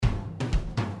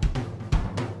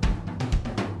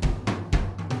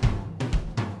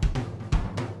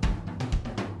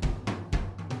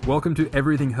Welcome to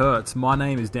Everything Hurts. My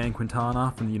name is Dan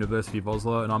Quintana from the University of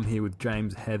Oslo, and I'm here with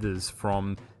James Heathers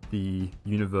from the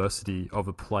University of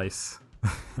a place.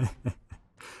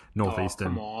 Northeastern.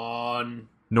 Oh, come on.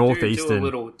 Northeastern.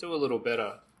 Do a little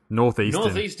better. Northeastern.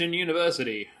 Northeastern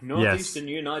University. Northeastern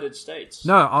United States.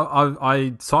 No,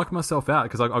 I psyched myself out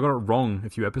because I got it wrong a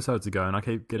few episodes ago, and I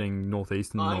keep getting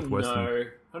Northeastern and Northwestern. I know.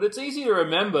 But it's easy to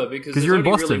remember because you're in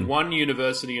only Boston. really one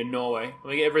university in Norway. I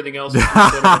mean, everything else is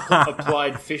sort of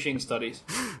applied fishing studies.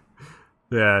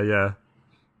 Yeah.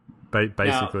 Basically.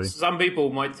 Now, some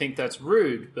people might think that's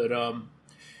rude, but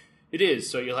it is,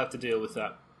 so you'll have to deal with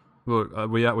that. Look,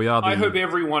 we are the... I hope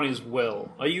everyone is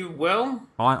well. Are you well?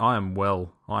 I am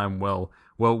well.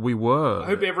 Well, we were... I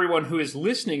hope everyone who is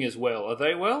listening is well. Are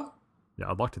they well?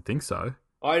 Yeah, I'd like to think so.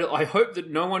 I hope that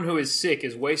no one who is sick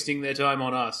is wasting their time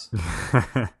on us.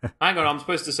 Hang on, I'm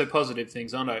supposed to say positive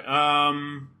things, aren't I?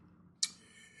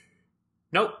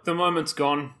 Nope, the moment's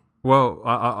gone. Well,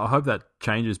 I hope that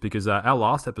changes because our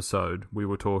last episode we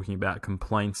were talking about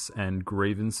complaints and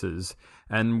grievances,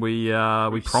 and we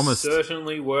promised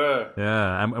certainly were.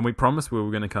 Yeah, and we promised we were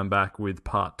going to come back with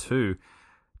part 2,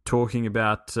 talking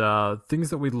about things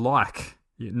that we like.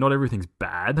 Not everything's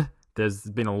bad. There's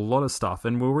been a lot of stuff,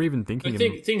 and we were even thinking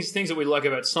things that we like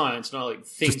about science, not like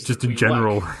things just that in we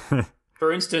general. Like.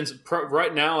 For instance,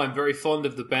 right now I'm very fond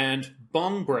of the band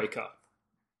Bong Breaker.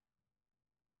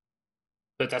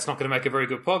 But that's not going to make a very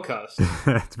good podcast.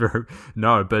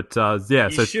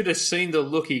 You should have seen the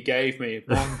look he gave me.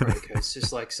 Bong Breaker. It's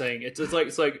just like saying it's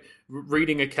like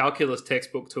reading a calculus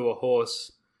textbook to a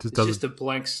horse. It's just a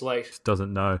blank slate. Just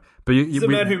doesn't know. But he's the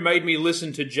man who made me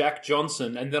listen to Jack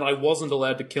Johnson, and then I wasn't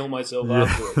allowed to kill myself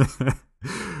afterwards.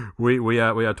 we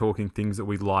are talking things that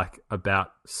we like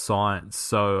about science.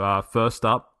 So first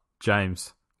up,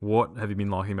 James, what have you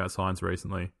been liking about science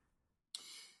recently?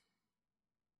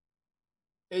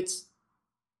 It's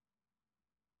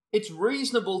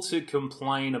reasonable to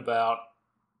complain about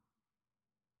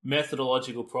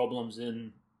methodological problems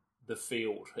in the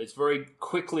field. It's very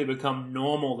quickly become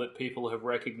normal that people have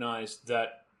recognized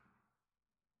that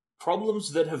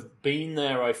problems that have been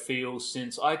there, I feel,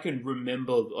 since I can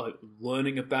remember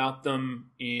learning about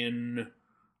them in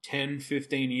 10,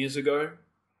 15 years ago.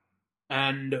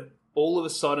 And all of a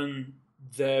sudden,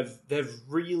 they've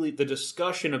really, the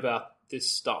discussion about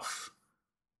this stuff,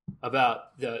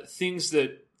 about the things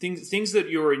that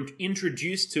you're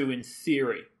introduced to in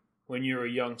theory when you're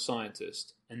a young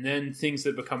scientist, and then things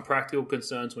that become practical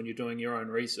concerns when you're doing your own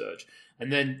research,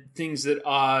 and then things that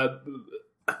are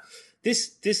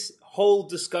this whole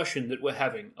discussion that we're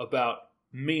having about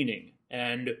meaning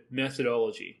and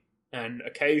methodology and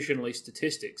occasionally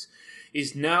statistics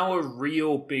is now a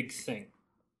real big thing.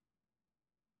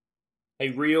 A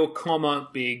real,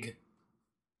 big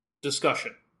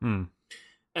discussion. Mm.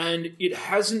 And it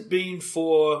hasn't been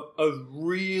for a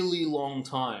really long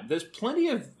time. There's plenty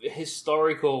of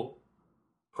historical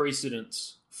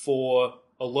precedents for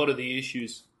a lot of the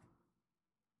issues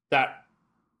that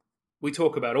we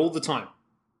talk about all the time.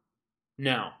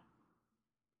 Now,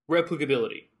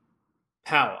 replicability,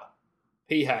 power,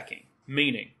 p-hacking,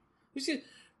 meaning.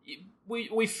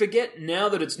 We forget now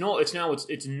that it's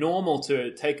normal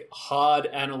to take hard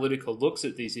analytical looks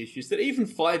at these issues. That even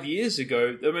 5 years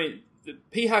ago, I mean,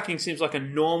 p-hacking seems like a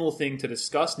normal thing to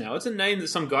discuss now. It's a name that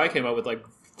some guy came up with like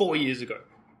 4 years ago.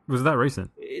 Was that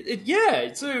recent?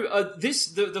 Yeah. So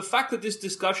the fact that this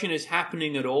discussion is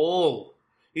happening at all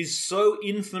is so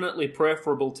infinitely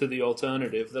preferable to the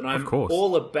alternative that I'm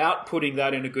all about putting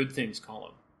that in a good things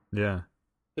column. Yeah.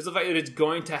 It's the fact that it's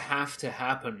going to have to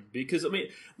happen. Because, I mean,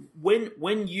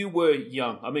 when you were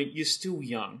young, I mean, you're still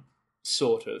young,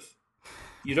 sort of.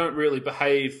 You don't really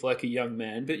behave like a young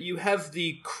man, but you have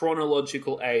the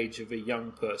chronological age of a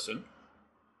young person.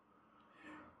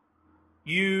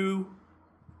 You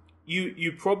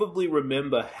probably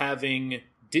remember having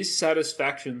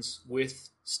dissatisfactions with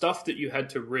stuff that you had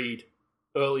to read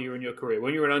earlier in your career.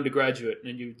 When you're an undergraduate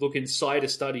and you look inside a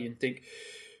study and think,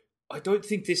 I don't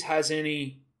think this has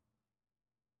any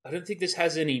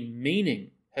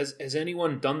meaning. Has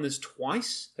anyone done this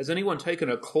twice? Has anyone taken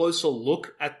a closer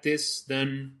look at this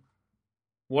than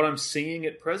what I'm seeing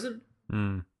at present?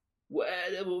 Mm.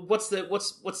 What's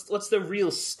the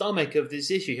real stomach of this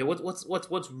issue here?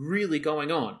 What's really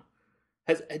going on?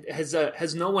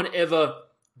 Has no one ever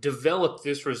developed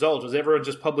this result? Has everyone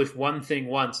just published one thing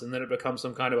once and then it becomes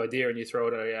some kind of idea and you throw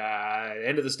it away?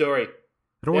 End of the story.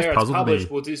 It always puzzled me.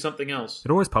 We'll do something else.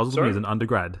 It always puzzled me as an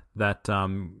undergrad that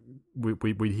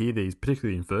we'd hear these,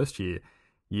 particularly in first year,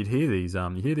 you hear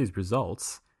these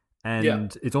results,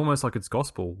 and it's almost like it's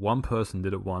gospel. One person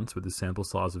did it once with a sample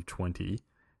size of 20,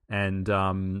 And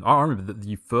I remember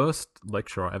the first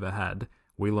lecture I ever had,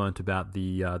 we learnt about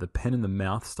the pen in the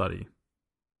mouth study.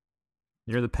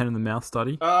 You know the pen in the mouth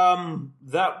study?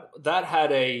 That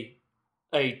had a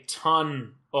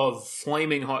ton of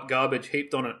flaming hot garbage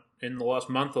heaped on it in the last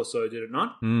month or so, did it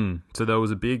not? So there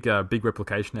was a big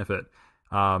replication effort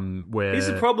where... Here's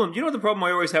the problem. You know what the problem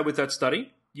I always had with that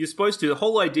study? You're supposed to... The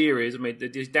whole idea is... I mean,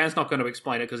 Dan's not going to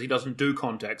explain it because he doesn't do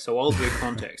context, so I'll do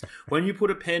context. When you put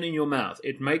a pen in your mouth,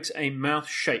 it makes a mouth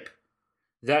shape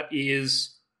that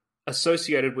is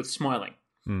associated with smiling.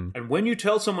 And when you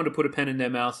tell someone to put a pen in their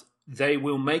mouth, they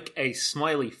will make a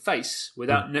smiley face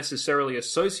without necessarily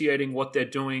associating what they're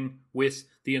doing with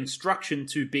the instruction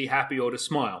to be happy or to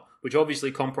smile, which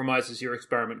obviously compromises your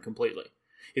experiment completely.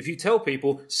 If you tell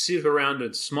people, sit around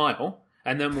and smile,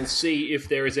 and then we'll see if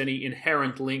there is any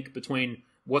inherent link between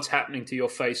what's happening to your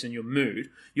face and your mood,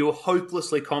 you'll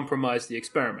hopelessly compromise the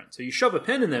experiment. So you shove a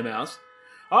pen in their mouth.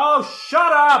 Oh,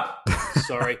 shut up!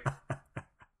 Sorry.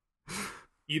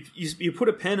 You put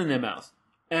a pen in their mouth,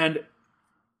 and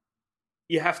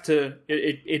you have to...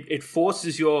 It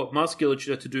forces your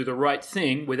musculature to do the right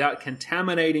thing without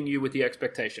contaminating you with the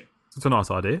expectation. It's a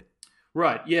nice idea.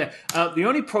 Right, yeah. The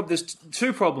only there's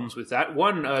two problems with that.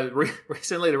 One,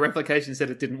 recently the replication said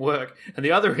it didn't work, and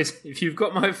the other is if you've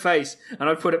got my face and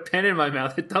I put a pen in my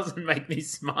mouth, it doesn't make me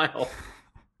smile.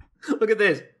 Look at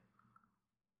this.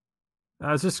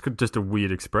 It's just a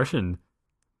weird expression.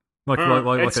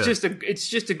 It's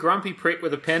just a grumpy prick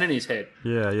with a pen in his head.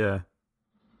 Yeah.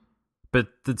 But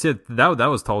that's it. That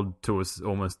was told to us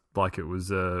almost like it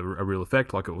was a real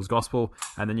effect, like it was gospel.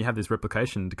 And then you have this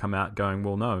replication to come out going,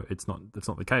 well, no, it's not. That's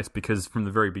not the case, because from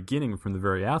the very beginning, from the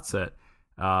very outset,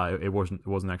 it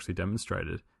wasn't actually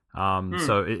demonstrated.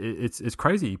 So it's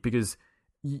crazy because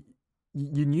you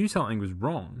knew something was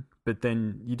wrong, but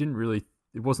then you didn't really.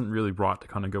 It wasn't really right to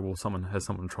kind of go, well,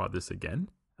 someone tried this again.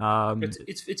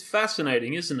 It's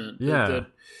fascinating, isn't it? Yeah.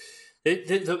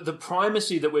 The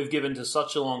primacy that we've given to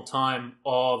such a long time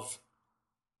of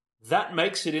that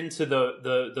makes it into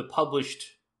the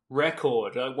published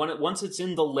record. Once it's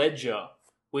in the ledger,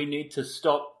 we need to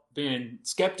stop being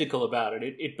skeptical about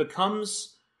it. It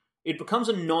becomes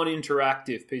a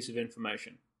non-interactive piece of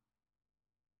information.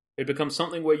 It becomes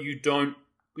something where you don't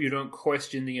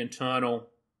question the internal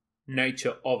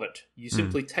nature of it. You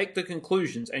simply take the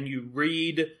conclusions and you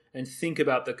read and think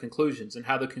about the conclusions and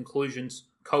how the conclusions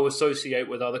co-associate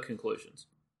with other conclusions,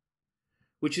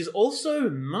 which is also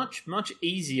much, much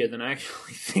easier than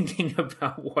actually thinking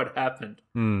about what happened.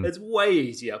 It's way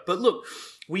easier. But look,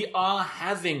 we are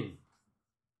having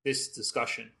this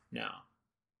discussion now.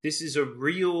 This is a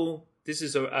real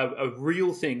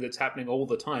thing that's happening all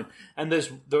the time. And there's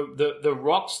the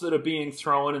rocks that are being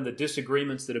thrown and the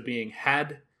disagreements that are being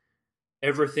had.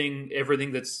 Everything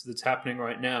that's happening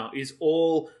right now is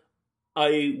all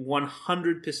a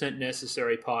 100%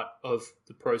 necessary part of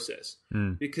the process,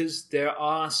 because there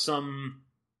are some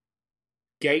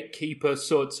gatekeeper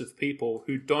sorts of people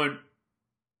who don't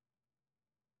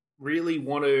really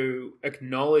want to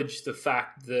acknowledge the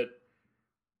fact that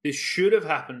this should have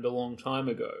happened a long time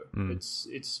ago.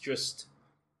 It's just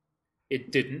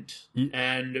it didn't,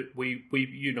 and we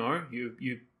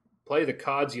you play the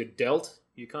cards you're dealt.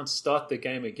 You can't start the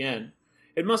game again.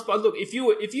 It must. Look, if you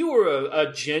were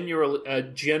a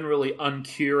generally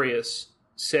uncurious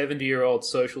 70-year-old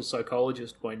social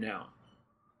psychologist by now,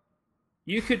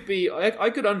 you could be. I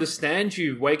could understand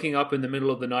you waking up in the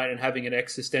middle of the night and having an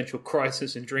existential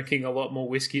crisis and drinking a lot more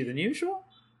whiskey than usual.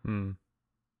 You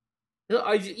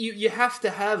have to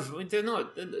have. I mean, they're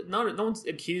not. No one's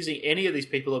accusing any of these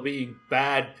people of being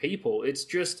bad people. It's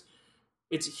just.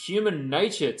 It's human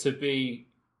nature to be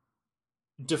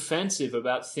defensive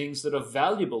about things that are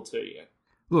valuable to you.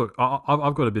 Look,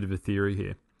 I've got a bit of a theory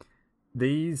here.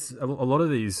 A lot of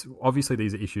these, obviously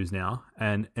these are issues now,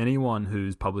 and anyone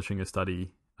who's publishing a study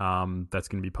that's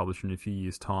going to be published in a few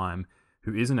years' time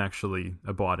who isn't actually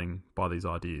abiding by these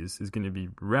ideas is going to be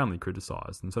roundly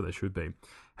criticised, and so they should be.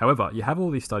 However, you have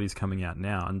all these studies coming out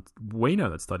now, and we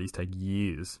know that studies take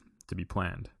years to be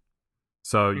planned.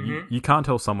 So you can't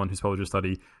tell someone who's published a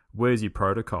study, where's your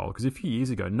protocol? Because a few years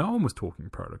ago, no one was talking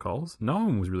protocols. No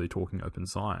one was really talking open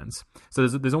science. So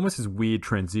there's almost this weird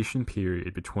transition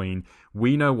period between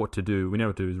we know what to do, we know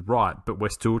what to do is right, but we're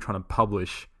still trying to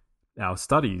publish our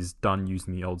studies done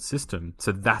using the old system.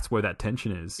 So that's where that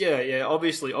tension is. Yeah.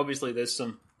 Obviously, there's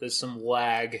some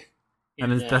lag.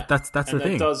 And that's the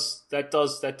thing.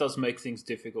 That does make things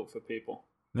difficult for people.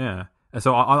 Yeah. And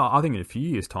so I think in a few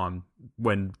years' time,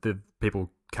 when the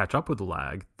people catch up with the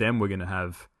lag, then we're going to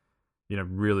have,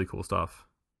 really cool stuff.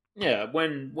 Yeah,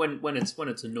 when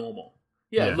it's a normal.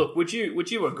 Yeah, Yeah. look, would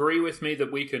you agree with me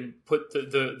that we can put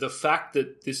the fact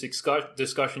that this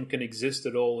discussion can exist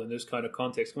at all in this kind of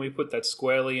context, can we put that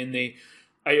squarely in the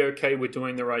A-OK, we're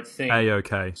doing the right thing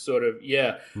A-OK. sort of,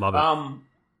 yeah. Love it.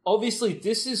 Obviously,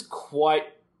 this is quite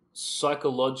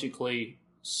psychologically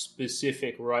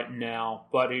specific right now,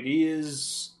 but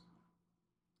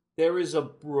there is a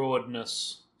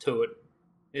broadness to it,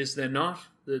 is there not?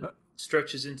 That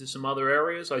stretches into some other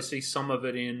areas. I see some of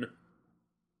it in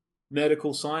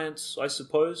medical science, I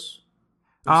suppose.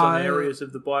 In some areas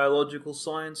of the biological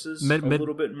sciences, a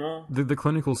little bit more. The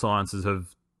clinical sciences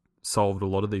have solved a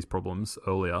lot of these problems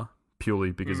earlier,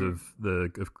 purely because of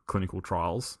clinical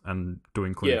trials and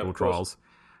doing clinical trials.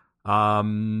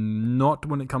 Not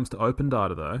when it comes to open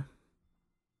data, though.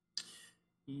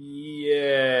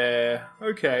 Yeah.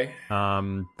 Okay.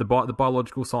 The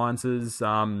biological sciences,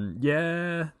 some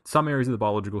areas of the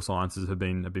biological sciences have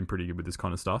been pretty good with this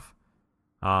kind of stuff.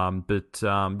 But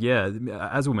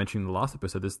as we mentioned in the last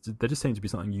episode, there just seems to be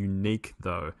something unique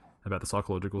though about the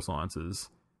psychological sciences.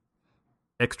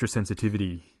 Extra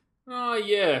sensitivity. Oh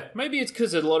yeah, maybe it's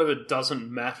because a lot of it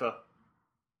doesn't matter.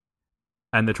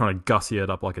 And they're trying to gussy it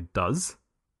up like it does.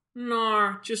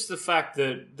 No, just the fact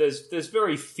that there's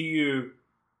very few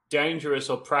dangerous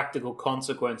or practical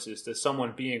consequences to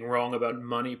someone being wrong about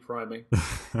money priming.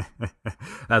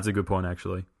 That's a good point,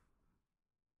 actually.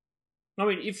 I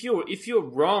mean, if you're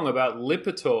wrong about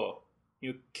Lipitor,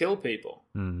 you kill people.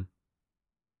 Mm.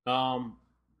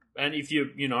 And if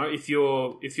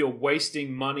you're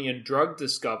wasting money in drug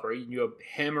discovery, you're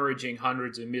hemorrhaging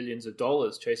hundreds of millions of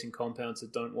dollars chasing compounds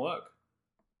that don't work,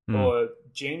 or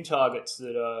gene targets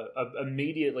that are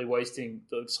immediately wasting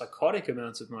psychotic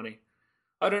amounts of money.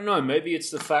 I don't know. Maybe it's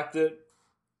the fact the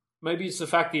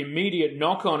immediate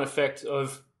knock-on effect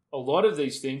of a lot of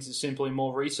these things is simply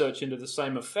more research into the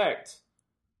same effect.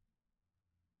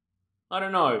 I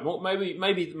don't know. Well,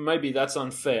 maybe that's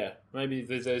unfair. Maybe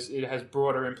it has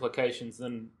broader implications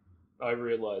than I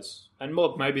realize. And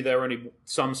look, maybe there are only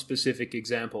some specific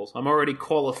examples. I'm already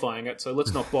qualifying it, so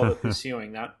let's not bother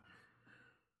pursuing that.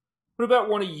 What about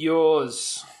one of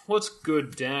yours? What's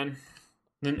good, Dan?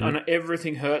 And on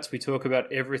Everything Hurts, we talk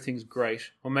about everything's great.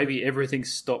 Or maybe everything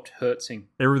stopped hurting.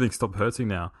 Everything stopped hurting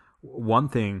now. One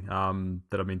thing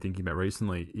that I've been thinking about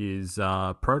recently is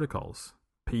protocols.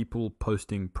 People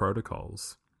posting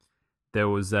protocols. There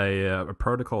was a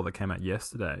protocol that came out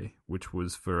yesterday, which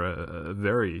was for a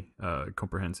very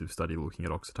comprehensive study looking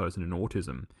at oxytocin and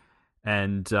autism,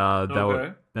 and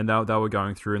they were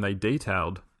going through and they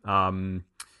detailed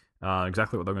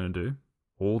exactly what they're going to do,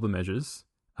 all the measures,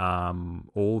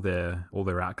 all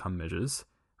their outcome measures,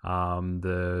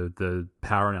 the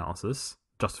power analysis,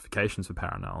 justifications for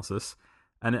power analysis,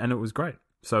 and it was great.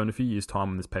 So in a few years' time,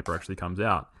 when this paper actually comes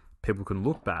out, people can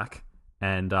look back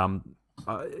and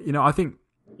I think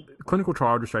clinical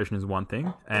trial registration is one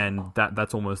thing, and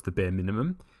that's almost the bare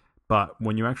minimum. But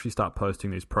when you actually start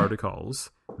posting these protocols,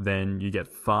 then you get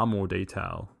far more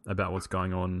detail about what's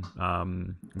going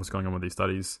on with these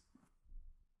studies.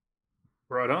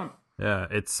 Right on. Yeah,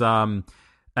 it's I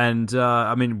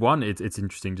mean, one, it's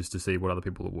interesting just to see what other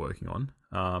people are working on.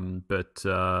 But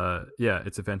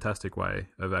it's a fantastic way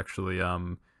of actually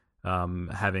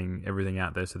having everything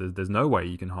out there, so there's no way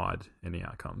you can hide any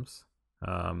outcomes.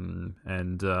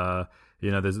 There's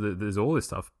all this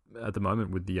stuff at the moment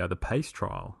with the PACE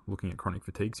trial looking at chronic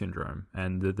fatigue syndrome,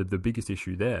 and the biggest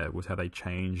issue there was how they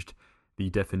changed the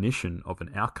definition of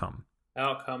an outcome.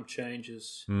 Outcome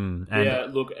changes.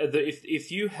 Look,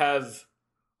 if you have,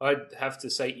 I'd have to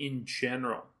say in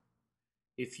general,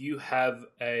 if you have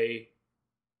a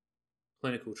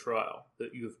clinical trial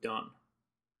that you've done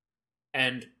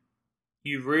and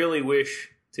you really wish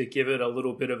to give it a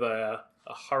little bit of a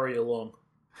hurry along,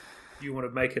 you want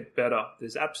to make it better,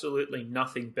 there's absolutely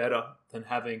nothing better than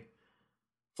having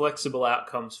flexible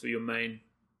outcomes for your main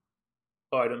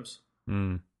items.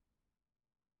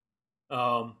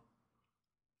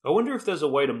 I wonder if there's a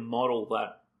way to model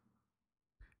that.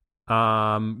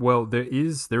 Well, there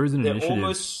is an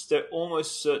initiative. There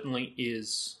almost certainly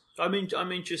is. I mean,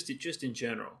 just in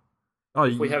general. Oh,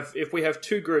 if we have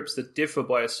two groups that differ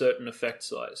by a certain effect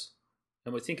size,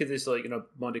 and we think of this like in a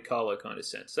Monte Carlo kind of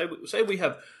sense. Say we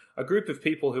have a group of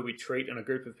people who we treat and a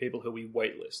group of people who we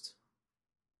waitlist,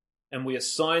 and we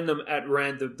assign them at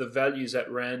random the values at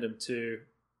random to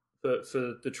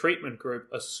for the treatment group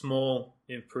a small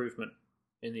improvement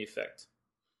in the effect,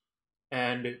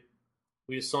 and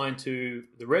we assign to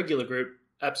the regular group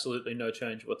absolutely no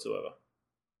change whatsoever.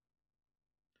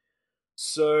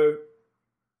 So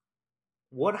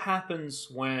what happens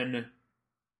when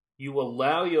you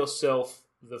allow yourself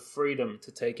the freedom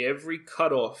to take every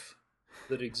cutoff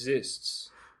that exists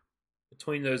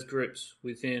between those groups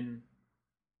within.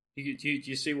 Do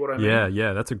you see what I mean?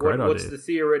 Yeah, that's a great What's idea. the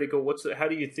theoretical? How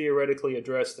do you theoretically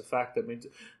address the fact that means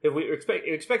if we're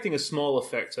expecting a small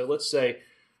effect? So let's say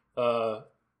a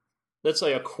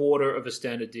quarter of a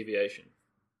standard deviation.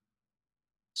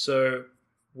 So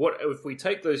what if we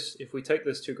take those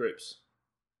two groups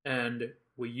and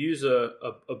we use a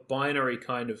binary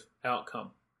kind of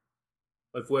outcome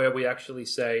of where we actually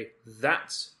say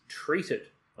that's treated,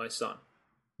 my son.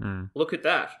 Look at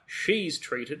that. She's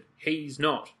treated, he's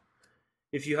not.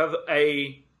 If you have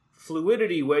a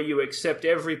fluidity where you accept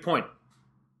every point,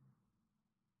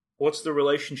 what's the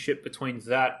relationship between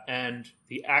that and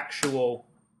the actual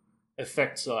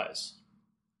effect size?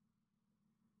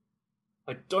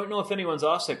 I don't know if anyone's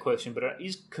asked that question, but it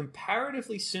is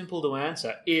comparatively simple to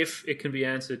answer if it can be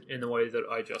answered in the way that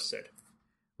I just said,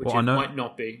 which it might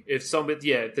not be. If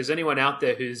there's anyone out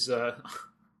there who's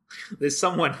there's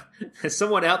someone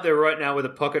out there right now with a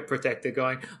pocket protector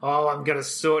going, "Oh, I'm going to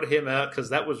sort him out because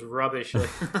that was rubbish."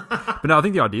 But no, I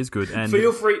think the idea is good. And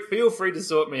feel free to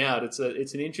sort me out. It's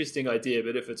an interesting idea,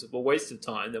 but if it's a waste of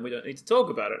time, then we don't need to talk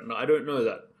about it. And I don't know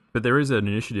that. But there is an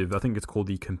initiative, I think it's called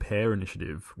the Compare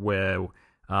Initiative, where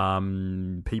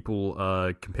people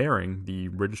are comparing the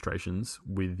registrations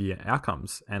with the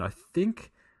outcomes. And I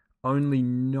think only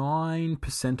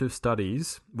 9% of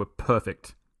studies were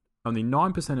perfect. Only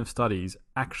 9% of studies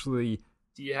actually...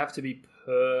 Do you have to be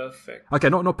perfect? Okay,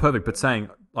 not perfect, but saying,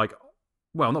 like...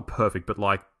 Well, not perfect, but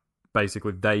like,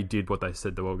 basically they did what they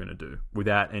said they were going to do.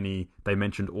 Without any... They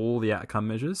mentioned all the outcome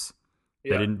measures.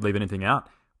 Yeah. They didn't leave anything out.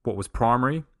 What was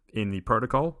primary in the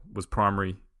protocol was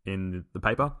primary in the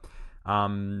paper.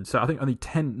 So I think only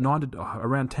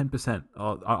around 10%.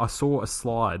 I saw a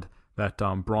slide that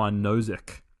Brian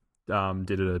Nosek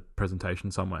did at a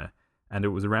presentation somewhere, and it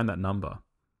was around that number.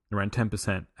 Around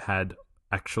 10% had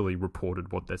actually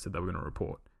reported what they said they were going to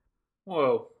report.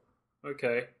 Whoa.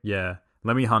 Okay. Yeah.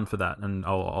 Let me hunt for that, and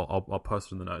I'll post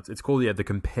it in the notes. It's called the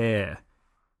Compare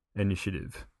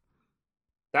Initiative.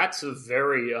 That's a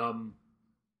very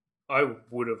I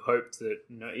would have hoped that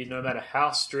no matter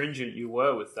how stringent you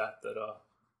were with that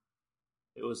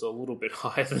it was a little bit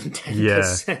higher than 10%. Yeah.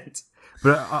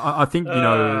 But I think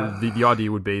the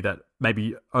idea would be that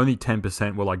maybe only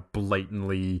 10% were like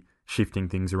blatantly shifting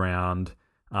things around.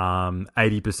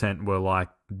 80% were like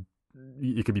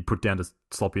it could be put down to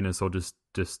sloppiness or just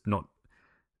not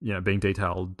being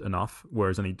detailed enough.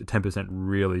 Whereas only 10%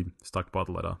 really stuck by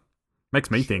the letter. Makes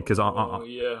me think because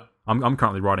I'm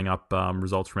currently writing up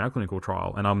results from our clinical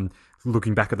trial, and I'm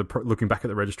looking back at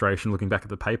the registration, looking back at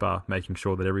the paper, making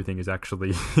sure that everything is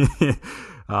actually.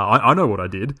 I know what I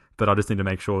did, but I just need to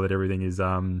make sure that everything is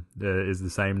the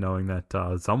same, knowing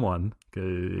that someone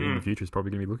in the future is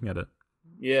probably going to be looking at it.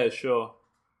 Yeah, sure.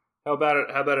 How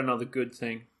about another good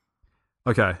thing?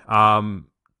 Okay,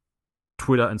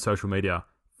 Twitter and social media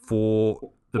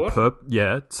for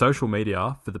the social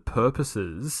media for the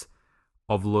purposes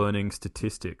of learning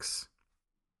statistics.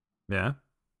 Yeah.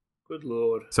 Good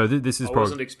Lord. So this is I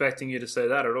wasn't expecting you to say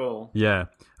that at all. Yeah.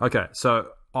 Okay. So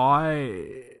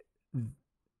I've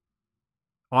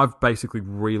basically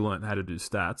relearned how to do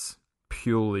stats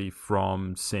purely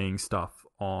from seeing stuff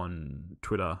on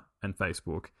Twitter and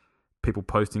Facebook. People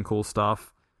posting cool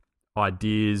stuff,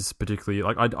 ideas, particularly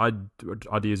like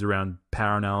ideas around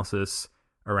power analysis,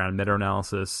 around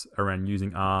meta-analysis, around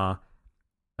using R,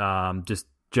 just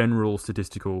general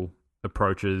statistical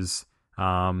approaches,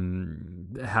 how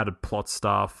to plot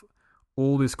stuff,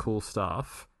 all this cool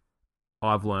stuff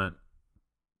I've learnt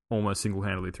almost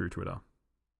single-handedly through Twitter.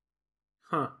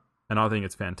 Huh. And I think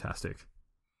it's fantastic.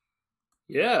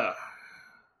 Yeah.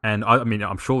 And I mean,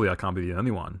 I can't be the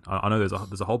only one. I know there's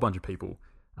a whole bunch of people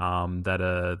that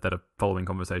are following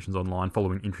conversations online,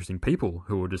 following interesting people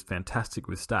who are just fantastic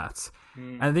with stats.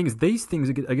 And the thing is, these things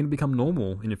are going to become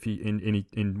normal in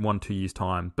 1-2 years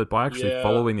time. But by actually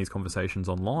following these conversations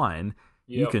online,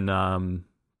 you can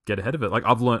get ahead of it. Like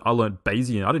I learned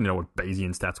Bayesian. I didn't know what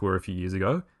Bayesian stats were a few years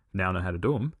ago. Now I know how to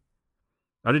do them.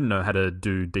 I didn't know how to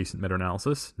do decent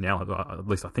meta-analysis. Now at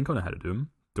least I think I know how to do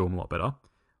them a lot better.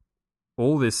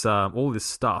 All this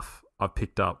stuff I've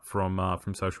picked up from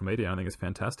social media. I think it's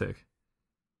fantastic.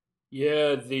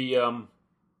 Yeah,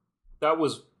 that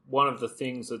was one of the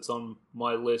things that's on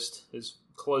my list is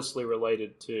closely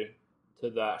related to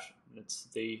that. It's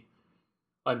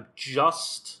I'm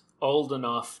just old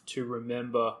enough to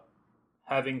remember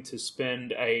having to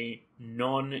spend a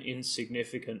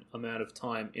non-insignificant amount of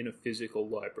time in a physical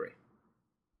library.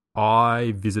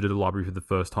 I visited a library for the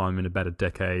first time in about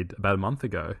a month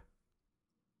ago.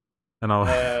 And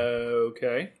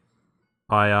okay.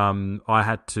 I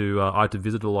had to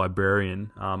visit a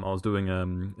librarian. I was doing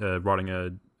writing a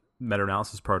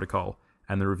meta-analysis protocol,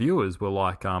 and the reviewers were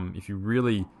like, if you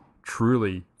really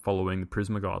truly following the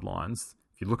Prisma guidelines,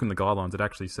 if you look in the guidelines, it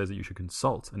actually says that you should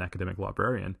consult an academic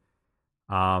librarian.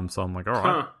 So I'm like, all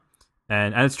right,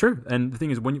 and it's true. And the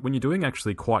thing is, when you're doing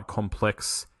actually quite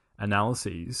complex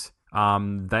analyses,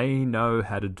 they know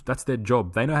how to. That's their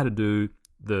job. They know how to do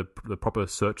the proper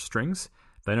search strings.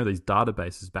 They know these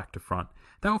databases back to front.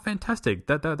 They were fantastic.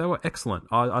 They were excellent.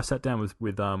 I sat down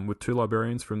with two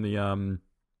librarians from the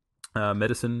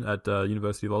medicine at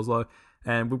University of Oslo,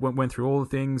 and we went through all the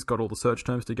things, got all the search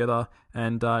terms together,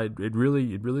 and it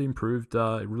really improved.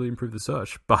 It really improved the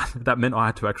search. But that meant I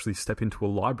had to actually step into a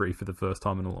library for the first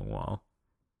time in a long while.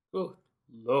 Oh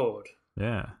Lord.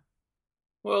 Yeah.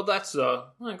 Well, that's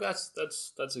a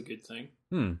good thing.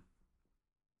 You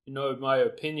know, my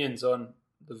opinions on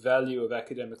the value of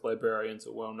academic librarians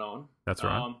are well known. That's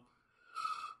right.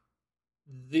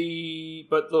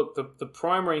 But look, the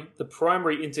primary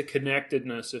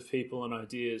interconnectedness of people and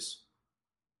ideas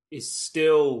is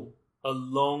still a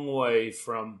long way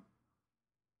from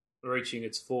reaching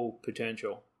its full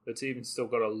potential. It's even still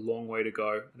got a long way to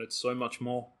go, and it's so much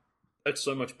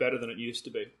better than it used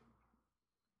to be.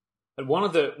 And one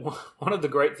of the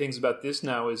great things about this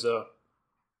now is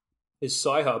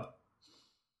Sci-Hub.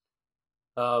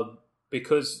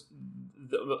 Because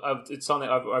it's something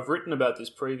I've written about this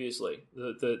previously.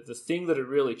 The thing that it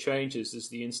really changes is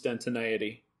the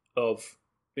instantaneity of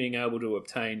being able to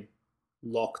obtain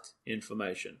locked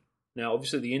information. Now,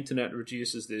 obviously, the internet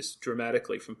reduces this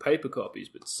dramatically from paper copies,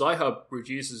 but Sci-Hub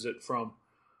reduces it from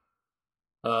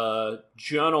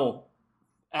journal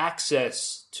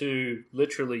access to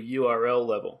literally URL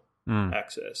level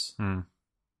access.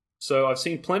 So I've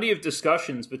seen plenty of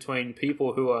discussions between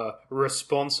people who are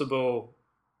responsible,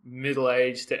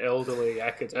 middle-aged to elderly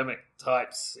academic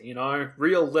types, you know,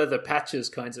 real leather patches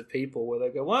kinds of people, where they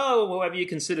go, well, have you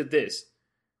considered this?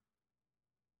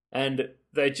 And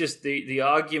they just, the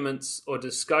arguments or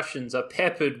discussions are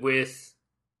peppered with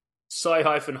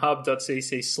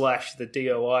sci-hub.cc/ the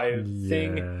DOI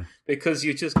thing, because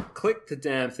you just click the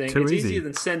damn thing. It's easier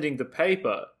than sending the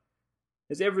paper.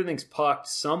 Because everything's parked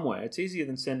somewhere. It's easier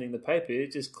than sending the paper. You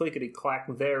just clickety-clack,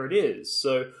 there it is.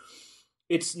 So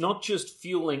it's not just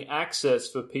fueling access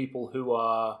for people who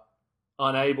are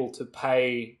unable to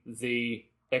pay the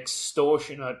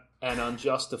extortionate and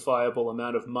unjustifiable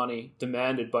amount of money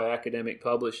demanded by academic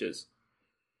publishers.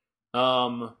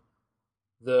 I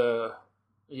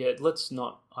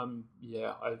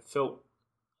felt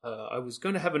I was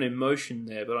going to have an emotion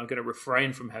there, but I'm going to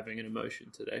refrain from having an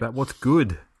emotion today. But what's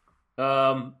good?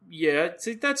 That's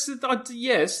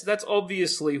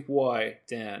obviously why,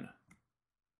 Dan.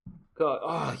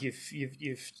 God, you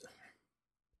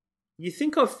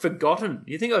think I've forgotten?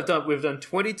 You think we've done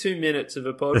 22 minutes of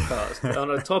a podcast on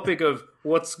a topic of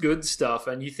what's good stuff,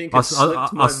 and you think it's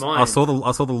slipped my mind? I saw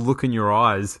the look in your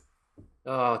eyes.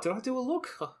 Oh, did I do a look?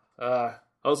 I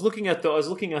was looking at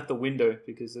the window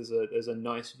because there's a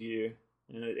nice view,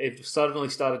 and it suddenly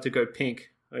started to go pink.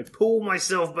 I pull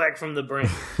myself back from the brink.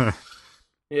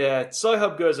 Yeah,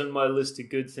 Sci-Hub goes on my list of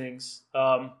good things.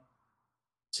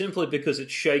 Simply because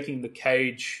it's shaking the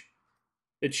cage.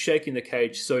 It's shaking the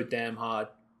cage so damn hard,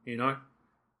 you know?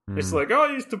 It's like, oh,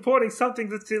 you're supporting something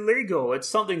that's illegal. It's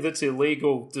something that's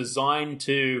illegal designed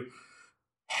to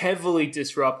heavily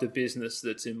disrupt a business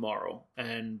that's immoral.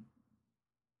 And,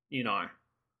 you know,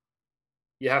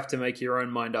 you have to make your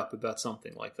own mind up about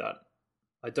something like that.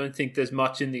 I don't think there's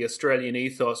much in the Australian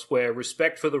ethos where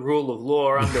respect for the rule of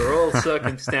law under all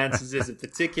circumstances is a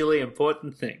particularly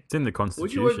important thing. It's in the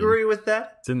Constitution. Would you agree with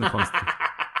that? It's in the Constitution.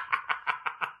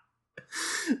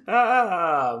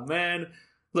 Man.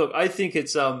 Look, I think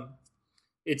it's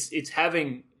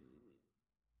having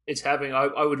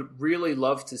I would really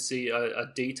love to see a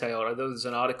detailed, I know there's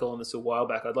an article on this a while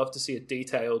back, I'd love to see a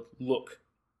detailed look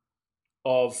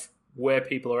of where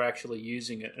people are actually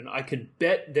using it. And I can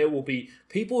bet there will be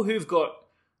people who've got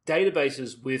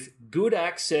databases with good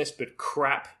access but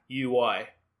crap UI.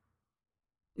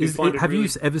 Have you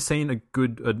ever seen a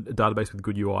database with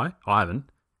good UI? I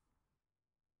haven't.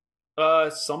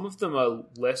 Some of them are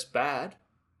less bad.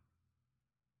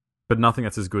 But nothing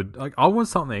that's as good. Like, I want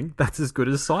something that's as good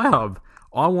as Sci-Hub.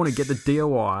 I want to get the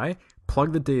DOI,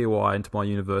 plug the DOI into my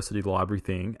university library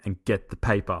thing, and get the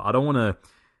paper. I don't want to...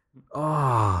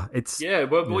 What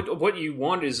you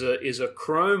want is a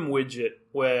Chrome widget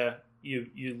where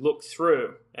you look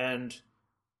through and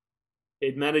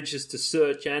it manages to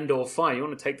search and or find. You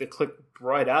want to take the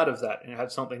right out of that and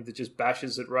have something that just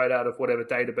bashes it right out of whatever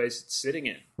database it's sitting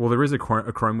in. Well, there is a Chrome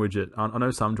widget. I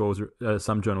know some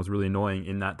journals are really annoying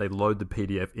in that they load the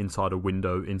PDF inside a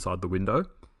window inside the window,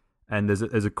 and there's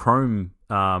a Chrome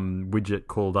widget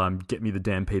called "Get Me the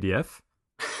Damn PDF."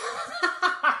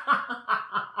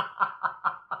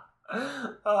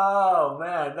 Oh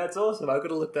man, that's awesome. I've got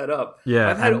to look that up. Yeah,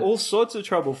 I've had all sorts of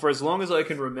trouble for as long as I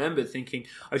can remember thinking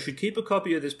I should keep a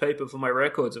copy of this paper for my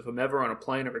records. If I'm ever on a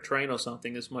plane or a train or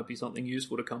something, this might be something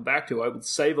useful to come back to. I would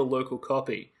save a local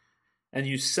copy. And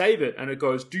you save it, and it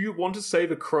goes, do you want to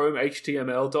save a Chrome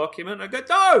HTML document? I go,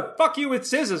 no, fuck you with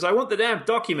scissors. I want the damn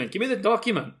document. Give me the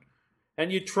document. And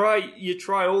you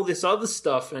try all this other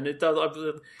stuff, and it does,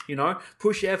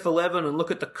 push F11 and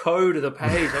look at the code of the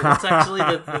page. Like, that's actually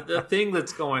the thing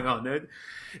that's going on.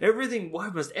 Why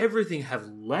must everything have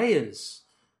layers?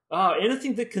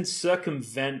 Anything that can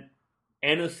circumvent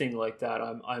anything like that,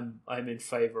 I'm in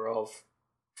favor of,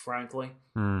 frankly.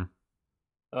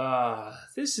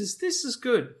 This is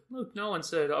good. Look, no one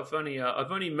said I've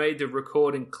only made the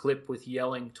recording clip with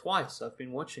yelling twice. I've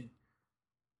been watching.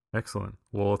 Excellent.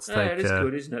 Well, let's take. It is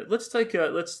good, isn't it? Let's take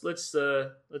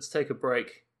a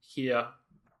break here,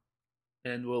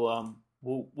 and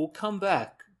we'll come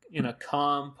back in a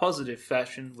calm, positive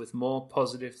fashion with more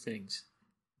positive things.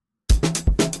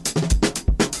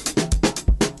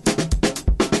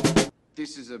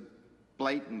 This is a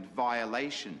blatant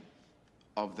violation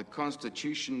of the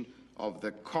Constitution of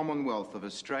the Commonwealth of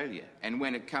Australia, and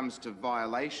when it comes to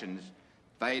violations,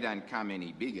 they don't come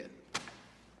any bigger.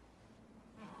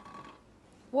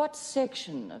 What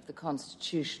section of the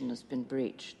Constitution has been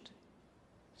breached?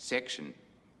 Section?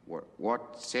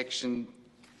 What section?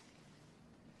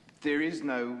 There is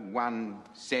no one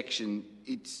section.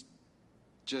 It's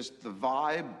just the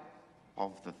vibe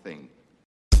of the thing.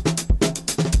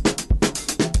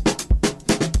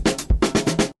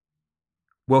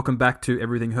 Welcome back to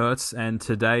Everything Hurts, and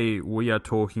today we are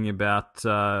talking about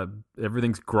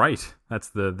everything's great. That's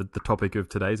the topic of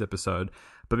today's episode.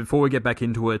 But before we get back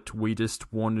into it, we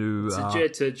just want to...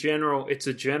 It's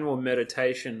a general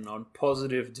meditation on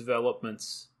positive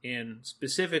developments in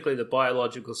specifically the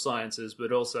biological sciences,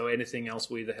 but also anything else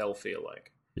we the hell feel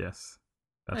like. Yes,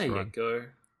 that's there right. There you go.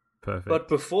 Perfect. But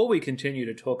before we continue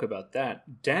to talk about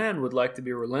that, Dan would like to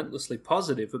be relentlessly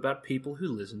positive about people who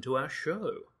listen to our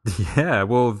show. Yeah,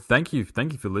 well, thank you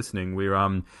for listening. We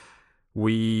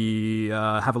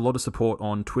have a lot of support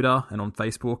on Twitter and on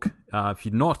Facebook. If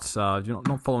you're not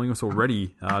following us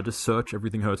already, just search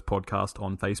Everything Hurts Podcast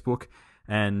on Facebook,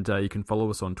 and you can follow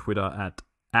us on Twitter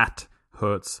at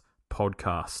Hurts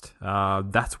Podcast.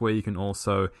 That's where you can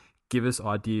also give us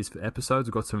ideas for episodes.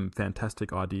 We've got some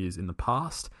fantastic ideas in the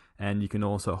past, and you can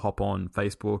also hop on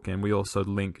Facebook, and we also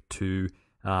link to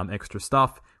extra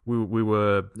stuff. We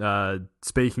were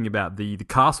speaking about the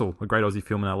Castle, a great Aussie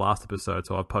film, in our last episode,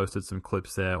 so I've posted some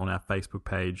clips there on our Facebook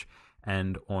page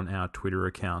and on our Twitter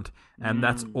account. And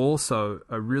that's also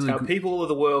a really... How people of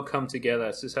the world come together.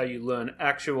 This is how you learn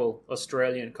actual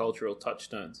Australian cultural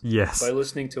touchstones. Yes. By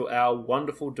listening to our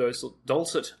wonderful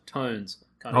dulcet tones.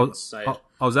 Can't even say it.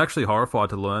 I was actually horrified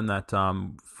to learn that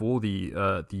for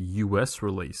the US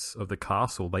release of The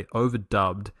Castle, they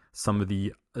overdubbed some of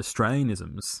the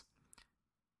Australianisms.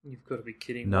 You've got to be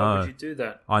kidding. No. Why would you do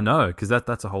that? I know, because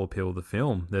that's a whole appeal of the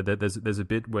film. There's a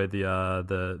bit where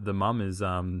the mum is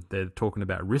they're talking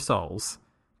about rissoles.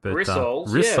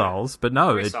 Rissoles, but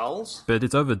no, but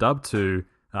it's overdubbed to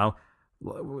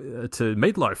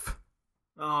meatloaf.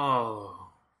 Oh,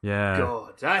 yeah.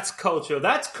 God, that's culture.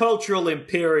 That's cultural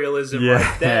imperialism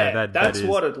right there. That's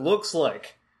what it looks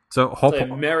like. So it's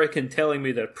an American telling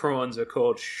me that prawns are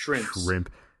called shrimps.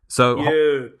 Shrimp. So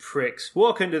you pricks,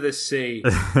 walk into the sea.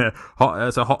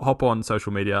 So hop on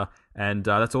social media, and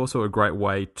that's also a great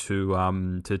way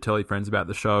to tell your friends about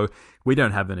the show. We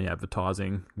don't have any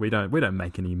advertising. We don't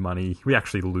make any money. We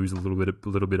actually lose a little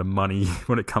bit of money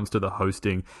when it comes to the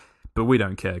hosting, but we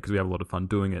don't care because we have a lot of fun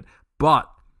doing it. But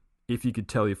if you could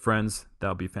tell your friends, that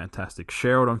would be fantastic.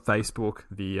 Share it on Facebook,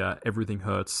 the Everything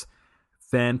Hurts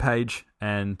fan page,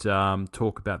 and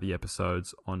talk about the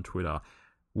episodes on Twitter.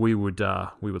 We would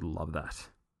love that.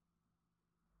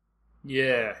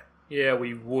 Yeah,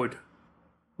 we would.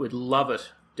 We'd love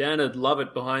it. Dan would love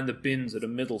it behind the bins at a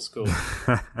middle school.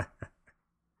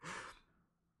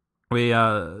 We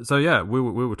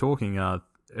were talking.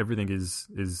 Everything is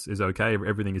okay.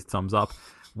 Everything is thumbs up.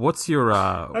 What's your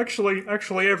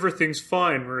Actually, everything's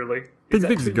fine. Really,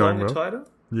 things are going well. Tighter?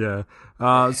 Yeah.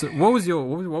 So what was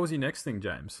your next thing,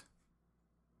 James?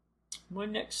 My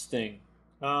next thing.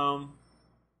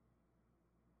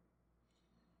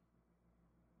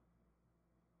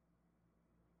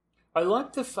 I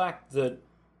like the fact that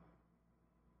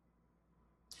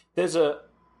there's a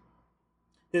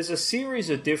series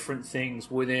of different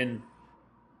things within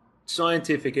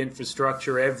scientific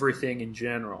infrastructure, everything in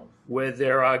general, where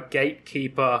there are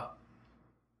gatekeepers,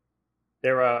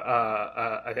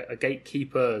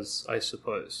 I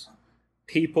suppose.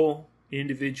 People,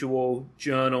 individual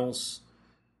journals,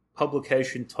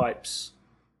 publication types,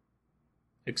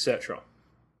 etc.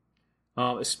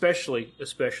 Especially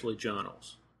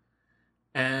journals.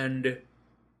 And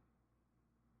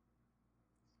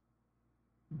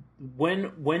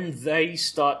when they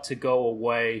start to go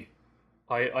away,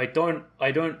 I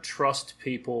don't trust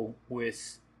people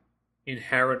with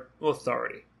inherent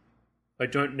authority. I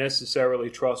don't necessarily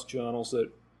trust journals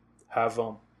that have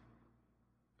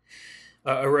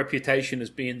a reputation as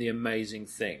being the amazing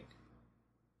thing.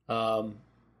 I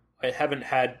haven't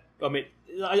had. I mean,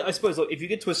 I suppose, look, if you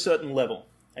get to a certain level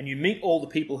and you meet all the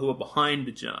people who are behind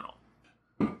the journal,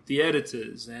 the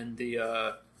editors and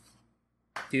the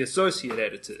associate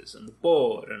editors and the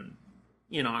board and,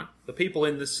 you know, the people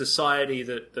in the society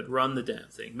that run the damn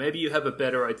thing, maybe you have a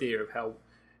better idea of how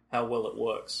well it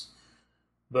works.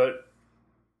 But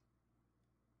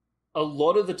a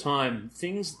lot of the time,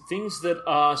 things that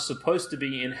are supposed to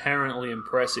be inherently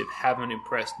impressive haven't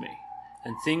impressed me.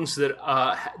 And things that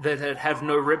have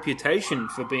no reputation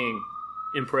for being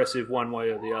impressive one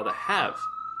way or the other have.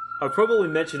 I've probably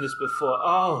mentioned this before.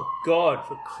 Oh, God,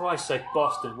 for Christ's sake,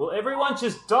 Boston. Will everyone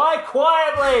just die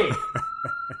quietly?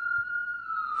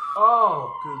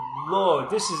 Oh, good Lord.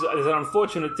 This is an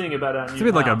unfortunate thing about our new It's a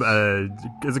bit house. like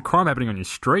there's a crime happening on your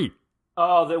street.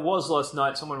 Oh, there was last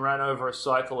night. Someone ran over a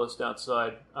cyclist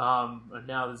outside. And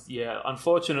now,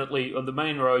 unfortunately, on the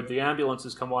main road, the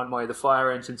ambulances come one way, the fire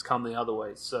engines come the other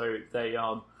way. So they,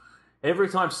 every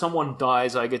time someone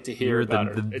dies, I get to hear You're about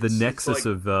it. the nexus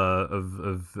like, of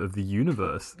the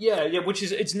universe. Yeah, which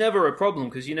is, it's never a problem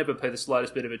because you never pay the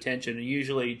slightest bit of attention. And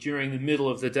usually during the middle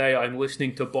of the day, I'm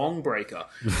listening to Bong Breaker,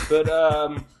 but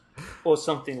or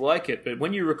something like it. But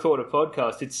when you record a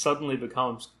podcast, it suddenly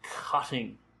becomes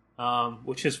cutting.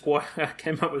 Which is why I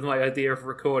came up with my idea of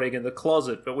recording in the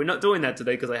closet. But we're not doing that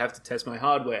today because I have to test my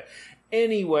hardware.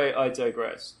 Anyway, I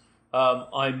digress.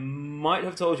 I might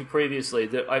have told you previously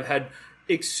that I've had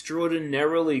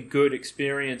extraordinarily good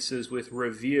experiences with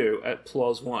review at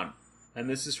PLOS One. And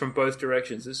this is from both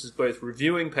directions. This is both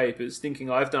reviewing papers,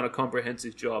 thinking I've done a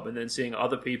comprehensive job, and then seeing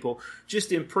other people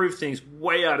just improve things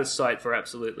way out of sight for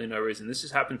absolutely no reason. This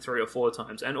has happened 3 or 4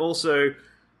 times. And also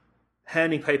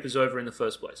handing papers over in the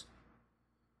first place.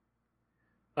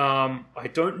 I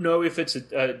don't know if it's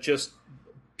just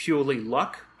purely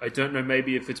luck. I don't know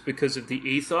maybe if it's because of the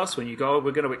ethos when you go,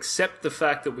 we're going to accept the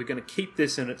fact that we're going to keep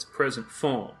this in its present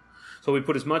form. So we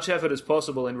put as much effort as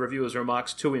possible in reviewers'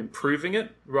 remarks to improving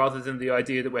it, rather than the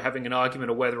idea that we're having an argument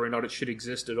of whether or not it should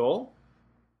exist at all.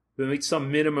 We meet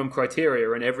some minimum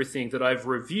criteria, and everything that I've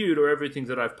reviewed or everything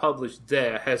that I've published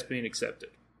there has been accepted.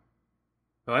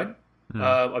 Right?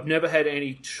 I've never had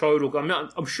any total.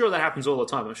 I'm sure that happens all the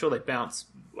time. I'm sure they bounce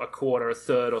a quarter, a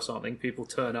third, or something. People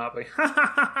turn up like,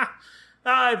 I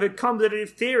have a competitive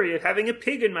theory of having a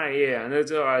pig in my ear, and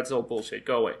it's all bullshit.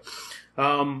 Go away.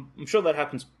 I'm sure that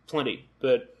happens plenty,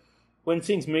 but when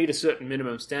things meet a certain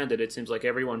minimum standard, it seems like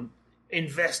everyone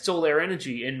invests all their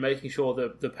energy in making sure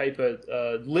that the paper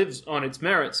lives on its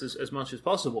merits as much as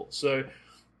possible. So.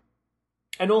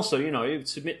 And also, you know, you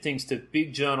submit things to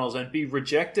big journals and be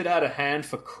rejected out of hand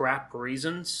for crap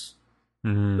reasons.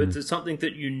 But it's something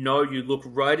that you look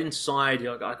right inside.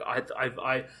 You're like,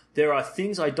 there are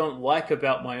things I don't like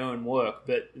about my own work,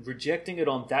 but rejecting it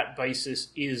on that basis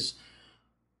is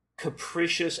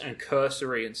capricious and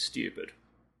cursory and stupid.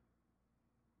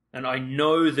 And I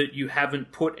know that you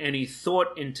haven't put any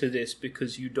thought into this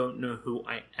because you don't know who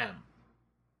I am.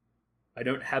 I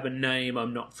don't have a name,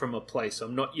 I'm not from a place,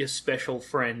 I'm not your special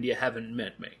friend, you haven't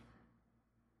met me.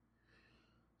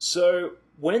 So,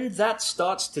 when that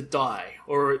starts to die,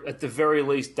 or at the very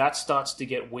least that starts to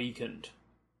get weakened,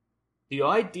 the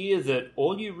idea that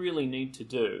all you really need to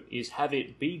do is have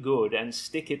it be good and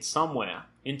stick it somewhere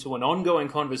into an ongoing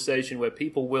conversation where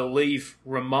people will leave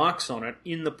remarks on it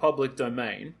in the public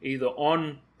domain, either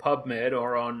on PubMed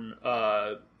or on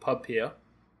PubPeer,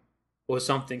 or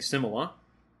something similar,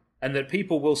 and that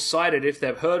people will cite it if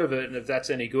they've heard of it and if that's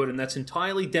any good, and that's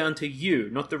entirely down to you,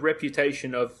 not the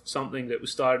reputation of something that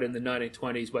was started in the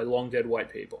 1920s by long-dead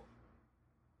white people.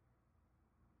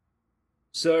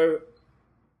 So,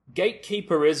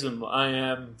 gatekeeperism I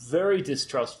am very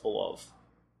distrustful of.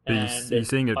 And you're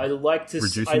seeing it I like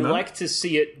to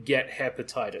see it get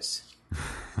hepatitis.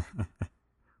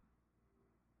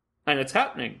 And it's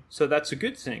happening, so that's a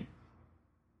good thing.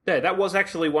 Yeah, that was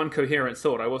actually one coherent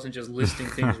thought. I wasn't just listing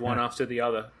things one after the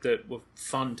other that were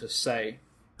fun to say.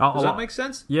 Does that make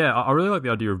sense? Yeah, I really like the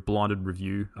idea of blinded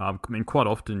review. I mean, quite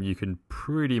often you can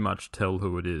pretty much tell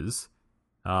who it is.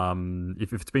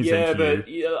 If it's been sent to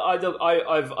you.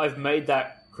 I've made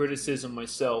that criticism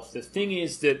myself. The thing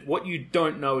is that what you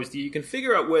don't know is that you can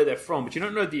figure out where they're from, but you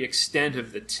don't know the extent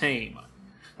of the team.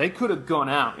 They could have gone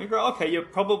out. You go, okay,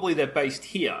 they're based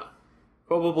here.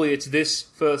 Probably it's this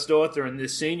first author and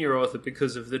this senior author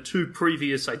because of the two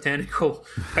previous identical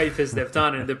papers they've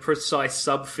done and the precise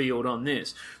subfield on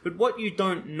this. But what you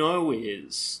don't know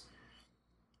is,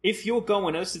 this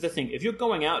is the thing, if you're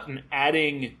going out and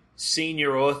adding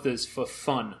senior authors for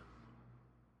fun,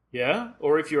 yeah?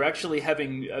 Or if you're actually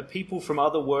having people from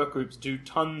other work groups do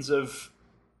tons of,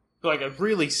 like a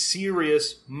really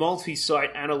serious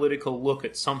multi-site analytical look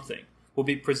at something, will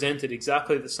be presented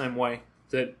exactly the same way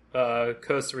that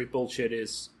cursory bullshit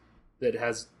is, that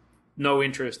has no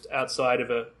interest outside of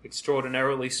a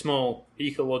extraordinarily small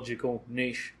ecological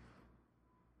niche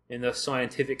in the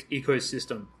scientific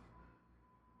ecosystem.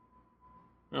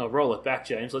 Oh, roll it back,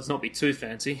 James. Let's not be too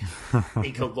fancy.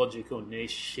 Ecological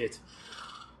niche shit.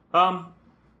 Sorry,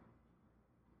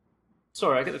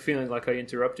 I get the feeling like I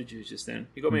interrupted you just then.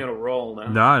 You got me on a roll now.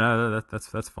 No,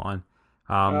 that's fine.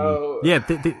 Yeah,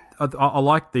 I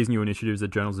like these new initiatives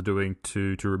that journals are doing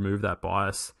to remove that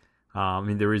bias. I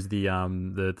mean, there is the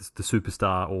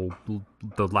superstar, or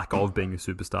the lack of being a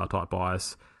superstar type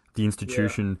bias. The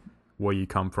institution where you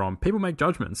come from, people make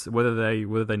judgments whether they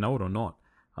know it or not.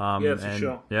 For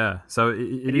sure. Yeah, so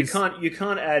you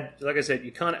can't add, like I said,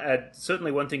 you can't add.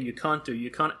 Certainly, one thing you can't do,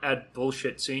 you can't add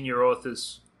bullshit senior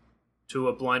authors to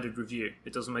a blinded review.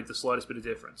 It doesn't make the slightest bit of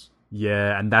difference.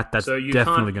 Yeah, and that's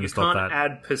definitely going to stop that. You can't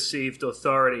add perceived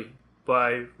authority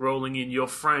by rolling in your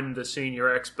friend, the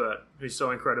senior expert, who's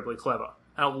so incredibly clever.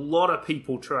 And a lot of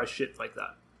people try shit like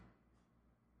that.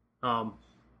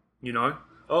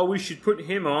 We should put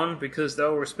him on because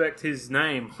they'll respect his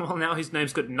name. Well, now his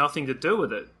name's got nothing to do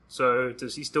with it. So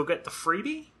does he still get the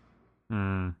freebie?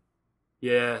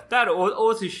 Yeah, that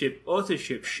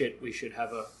authorship shit we should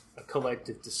have a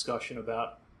collective discussion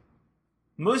about.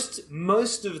 Most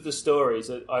of the stories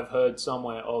that I've heard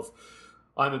somewhere of,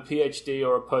 I'm a PhD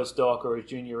or a postdoc or a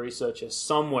junior researcher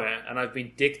somewhere, and I've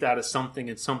been dicked out of something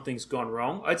and something's gone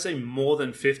wrong. I'd say more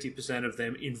than 50% of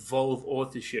them involve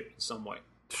authorship in some way.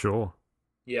 Sure.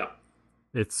 Yeah.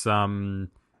 It's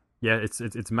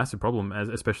it's a massive problem,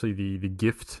 especially the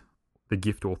gift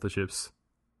authorships.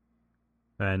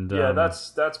 And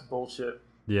that's bullshit.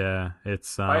 Yeah,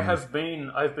 it's. I've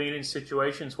been in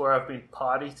situations where I've been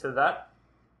party to that.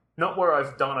 Not where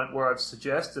I've done it, where I've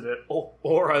suggested it,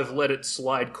 or I've let it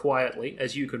slide quietly,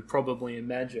 as you can probably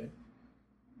imagine.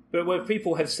 But where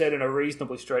people have said in a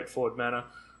reasonably straightforward manner,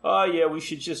 "Oh yeah, we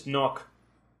should just knock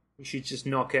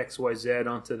XYZ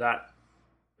onto that."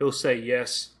 He'll say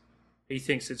yes. He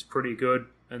thinks it's pretty good,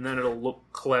 and then it'll look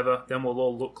clever. Then we'll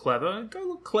all look clever. Go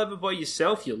look clever by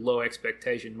yourself, you low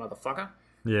expectation motherfucker.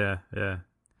 Yeah.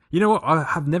 You know what? I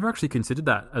have never actually considered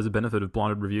that as a benefit of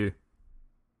blinded review.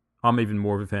 I'm even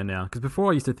more of a fan now, because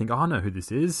before I used to think, I know who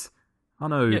this is. I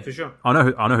know. Yeah, for sure. I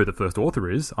know who the first author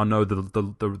is. I know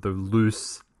the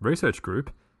loose research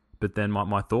group, but then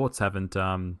my thoughts haven't.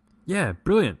 Yeah,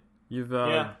 brilliant. You've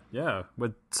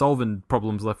we're solving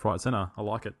problems left, right, center. I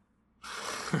like it.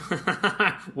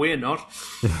 We're not.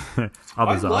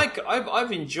 Others are.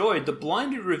 I've enjoyed the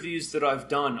blinded reviews that I've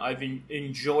done. I've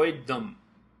enjoyed them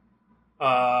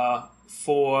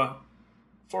for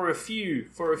a few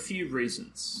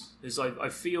reasons. Is I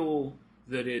feel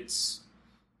that it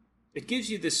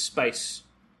gives you this space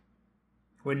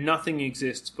where nothing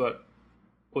exists but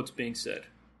what's being said.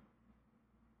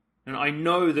 And I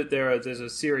know that there's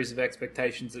a series of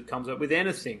expectations that comes up with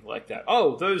anything like that.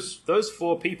 Oh, those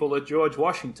four people at George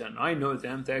Washington, I know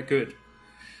them, they're good.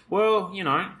 Well,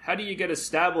 how do you get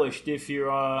established if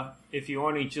you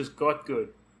only just got good?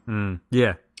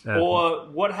 Yeah. Or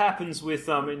what happens with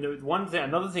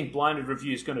another thing blinded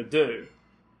review is going to do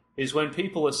is when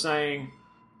people are saying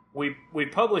we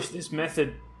publish this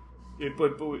method,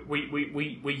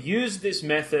 we use this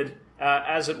method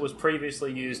as it was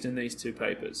previously used in these two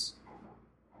papers.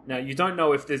 Now, you don't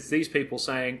know if there's these people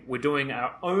saying we're doing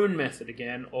our own method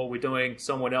again or we're doing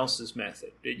someone else's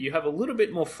method. You have a little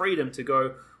bit more freedom to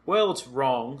go, well, it's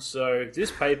wrong, so this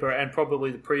paper and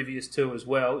probably the previous two as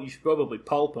well, you should probably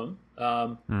pulp them.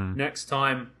 Next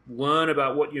time, learn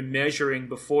about what you're measuring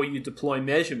before you deploy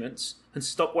measurements and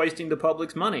stop wasting the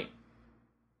public's money.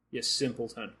 You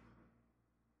simpleton.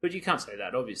 But you can't say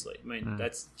that, obviously. I mean,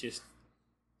 that's just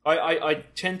I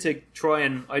tend to try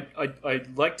and I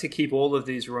like to keep all of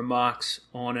these remarks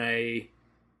on a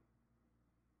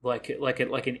like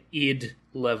an id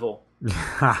level.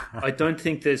 I don't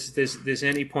think there's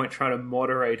any point trying to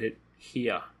moderate it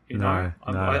here. You know,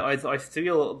 No. I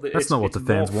feel that That's not what the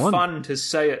fans more want. fun to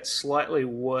say it slightly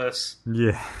worse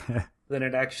Yeah. than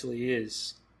it actually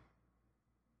is.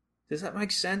 Does that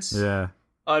make sense? Yeah.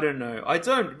 I don't know.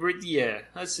 Yeah,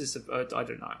 that's just. I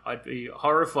don't know. I'd be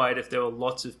horrified if there were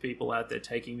lots of people out there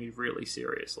taking me really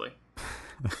seriously.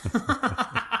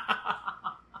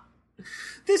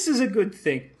 This is a good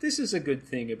thing. This is a good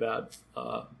thing about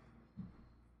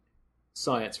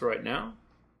science right now.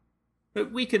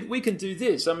 But we can do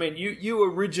this. I mean, you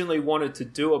originally wanted to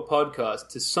do a podcast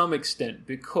to some extent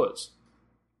because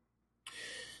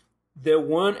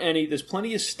there's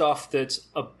plenty of stuff that's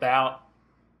about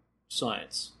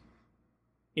science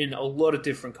in a lot of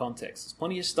different contexts. There's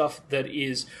plenty of stuff that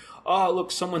is, oh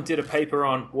look, someone did a paper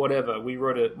on whatever. We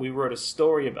wrote a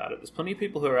story about it. There's plenty of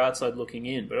people who are outside looking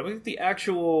in, but I think the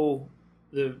actual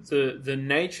the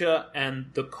nature and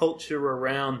the culture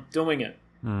around doing it,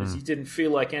 because you didn't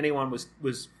feel like anyone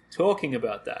was talking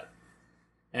about that,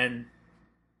 and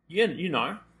you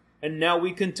know, and now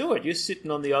we can do it. You're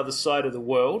sitting on the other side of the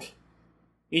world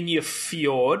in your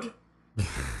fjord.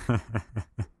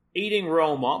 Eating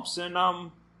roll mops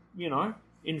and, you know,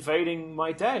 invading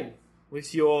my day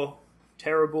with your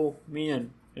terrible,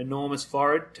 mean, enormous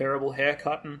forehead, terrible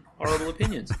haircut, and horrible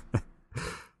opinions.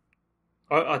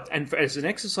 And as an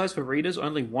exercise for readers,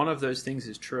 only one of those things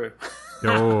is true.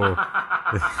 Oh.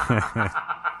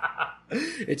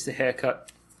 It's the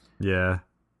haircut. Yeah.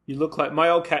 You look like... My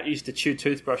old cat used to chew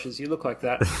toothbrushes. You look like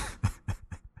that.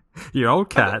 Your old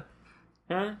cat?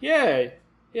 Huh? Yeah.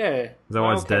 Is that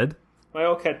why it's dead? My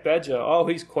old cat Badger. Oh,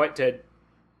 he's quite dead.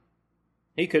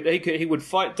 He would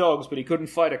fight dogs, but he couldn't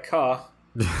fight a car.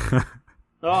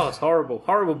 Oh, it's horrible.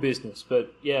 Horrible business.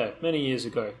 But yeah, many years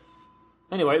ago.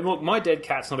 Anyway, look, my dead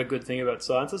cat's not a good thing about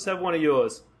science. Let's have one of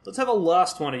yours. Let's have a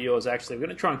last one of yours, actually. We're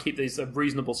going to try and keep these a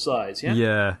reasonable size, yeah?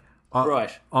 Yeah.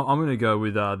 Right. I'm going to go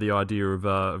with the idea of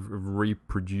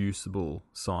reproducible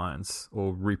science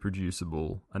or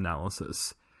reproducible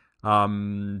analysis.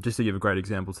 Just to give a great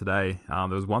example today, there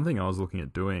was one thing I was looking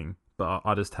at doing, but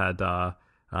I just had that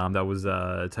was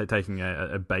taking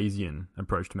a Bayesian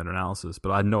approach to meta-analysis,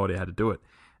 but I had no idea how to do it.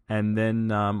 And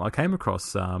then I came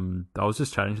across I was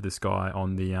just chatting to this guy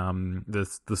on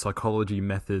the Psychology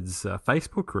Methods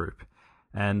Facebook group,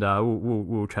 and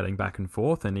we were chatting back and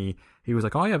forth, and he was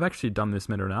like, "Oh yeah, I've actually done this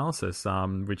meta-analysis,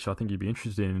 which I think you'd be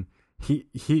interested in.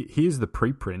 Here's the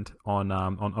preprint on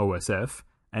OSF,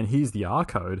 and here's the R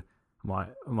code."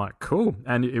 I'm like, cool.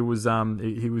 And it was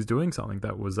he was doing something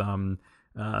that was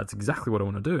it's exactly what I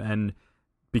want to do. And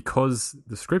because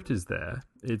the script is there,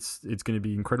 it's going to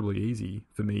be incredibly easy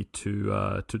for me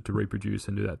to reproduce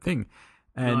and do that thing.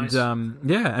 And Nice.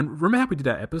 yeah, and remember how we did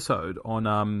our episode on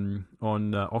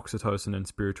oxytocin and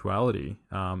spirituality?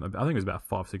 I think it was about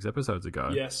 5-6 episodes ago.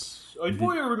 Yes. I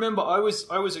remember I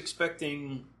was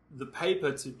expecting the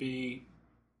paper to be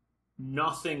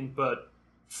nothing but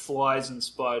flies and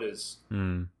spiders.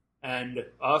 And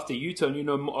after you told, you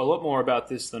know a lot more about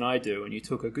this than I do, and you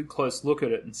took a good close look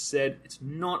at it and said it's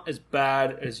not as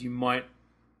bad as you might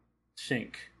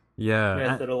think. Yeah,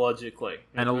 Methodologically,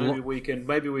 and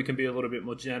maybe we can be a little bit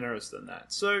more generous than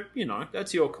that. So you know,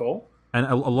 that's your call. And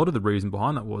a lot of the reason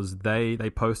behind that was they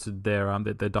posted their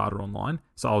data online,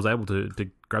 so I was able to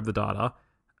grab the data,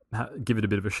 give it a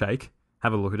bit of a shake,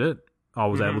 have a look at it. I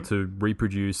was able to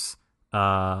reproduce.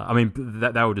 I mean,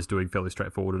 they were just doing fairly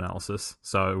straightforward analysis,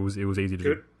 so it was easy to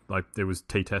do. Like there was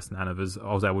t-test and ANOVAs.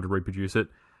 I was able to reproduce it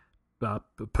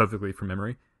perfectly from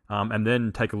memory, and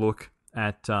then take a look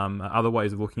at other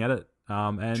ways of looking at it.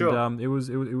 It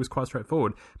was quite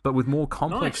straightforward, but with more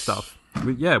complex stuff.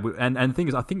 And the thing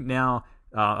is, I think now.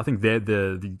 I think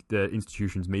the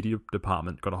institution's media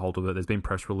department got a hold of it. There's been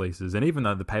press releases, and even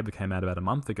though the paper came out about a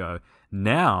month ago,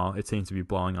 now it seems to be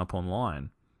blowing up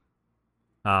online.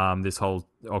 This whole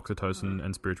oxytocin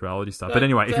and spirituality stuff. But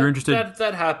anyway, if you're interested...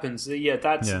 That happens.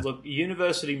 Look,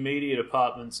 university media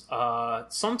departments,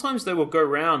 sometimes they will go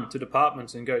round to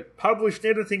departments and go, published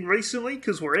anything recently?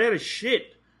 Because we're out of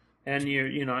shit. And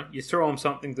you throw them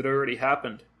something that already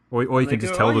happened. Or you can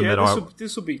just tell them that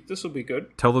this will be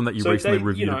good. Tell them that you recently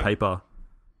reviewed a paper.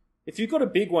 If you've got a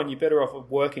big one, you're better off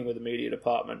working with a media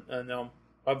department. And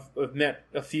I've met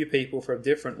a few people from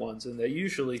different ones, and they're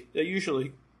usually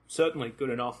certainly good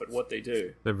enough at what they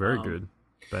do. They're very good.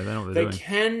 They know what they're doing. They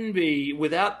can be,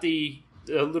 without a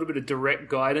little bit of direct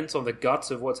guidance on the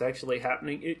guts of what's actually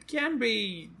happening, it can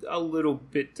be a little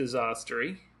bit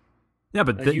disastery. Yeah,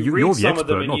 but And you you're read the some of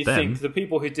them expert, and not you them. think the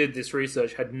people who did this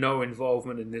research had no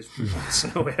involvement in this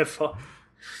whatsoever.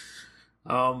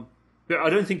 But I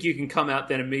don't think you can come out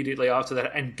then immediately after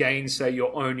that and gainsay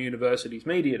your own university's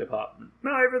media department.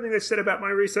 No, everything they said about my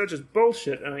research is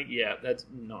bullshit. I mean, yeah, that's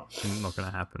not Not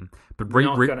going to happen. But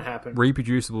not going to happen.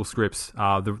 reproducible scripts,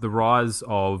 the rise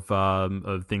of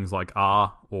things like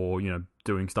R, or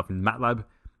doing stuff in MATLAB,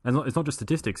 and it's not just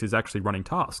statistics; it's actually running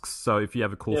tasks. So if you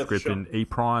have a cool script in E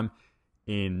Prime,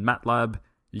 in MATLAB,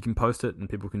 you can post it and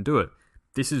people can do it.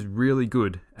 This is really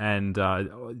good, and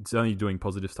it's only doing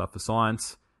positive stuff for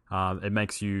science. It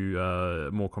makes you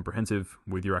more comprehensive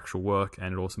with your actual work,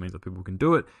 and it also means that people can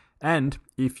do it. And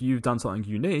if you've done something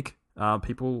unique,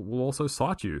 people will also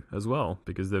cite you as well,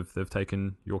 because they've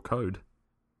taken your code.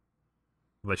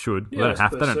 They should. Yeah,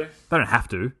 They don't have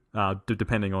to,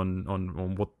 depending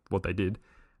on what they did.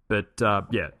 But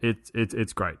yeah,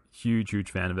 it's great. Huge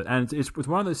fan of it, and it's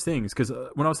one of those things. Because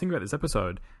when I was thinking about this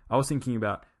episode, I was thinking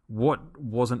about what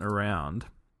wasn't around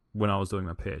when I was doing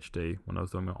my PhD, when I was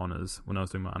doing my honours, when I was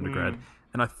doing my undergrad,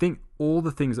 and I think all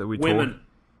the things that we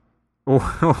all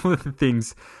the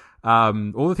things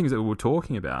that we were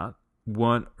talking about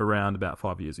weren't around about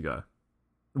 5 years ago.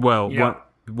 Well,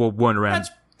 weren't around.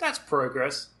 That's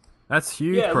progress. That's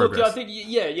huge. Yeah, progress. look, I think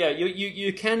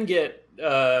you can get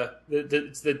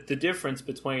the difference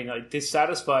between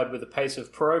dissatisfied with the pace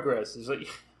of progress is like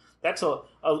that's a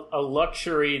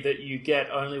luxury that you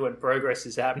get only when progress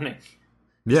is happening.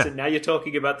 Yeah. So now you're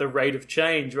talking about the rate of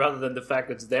change rather than the fact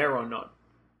it's there or not.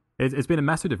 It's been a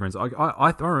massive difference.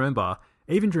 I remember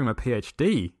even during my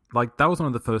PhD, like that was one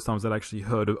of the first times I'd actually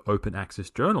heard of open access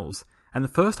journals. And the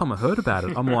first time I heard about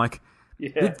it, I'm like,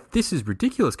 this is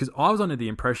ridiculous, because I was under the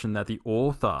impression that the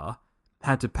author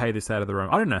had to pay this out of their own.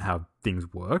 I don't know how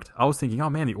things worked. I was thinking, oh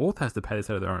man, the author has to pay this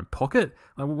out of their own pocket.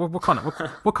 Like, what kind of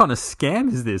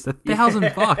scam is this?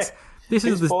 $1,000.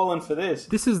 Who's fallen for this?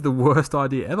 This is the worst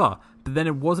idea ever. But then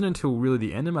it wasn't until really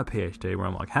the end of my PhD where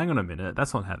I'm like, hang on a minute,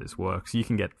 that's not how this works. You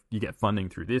get funding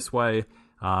through this way,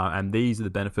 and these are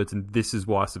the benefits, and this is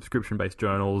why subscription-based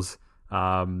journals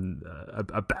are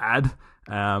bad,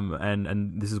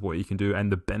 and this is what you can do,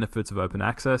 and the benefits of open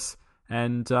access.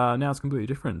 And now it's completely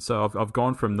different. So I've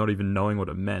gone from not even knowing what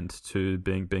it meant to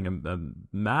being a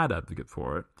mad advocate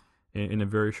for it in a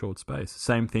very short space.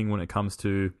 Same thing when it comes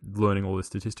to learning all this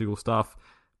statistical stuff,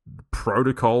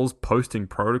 protocols, posting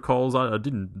protocols. I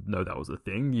didn't know that was a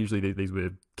thing. Usually these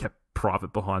were kept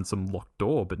private behind some locked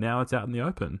door, but now it's out in the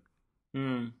open.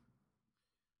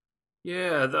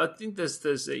 Yeah, I think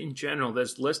there's in general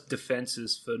there's less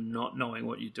defenses for not knowing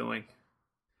what you're doing.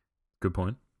 Good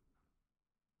point.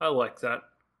 I like that.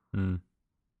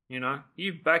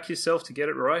 You back yourself to get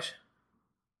it right.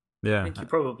 Yeah, I think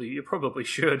you probably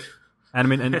should. And I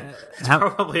mean, it's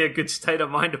probably a good state of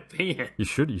mind to be in. You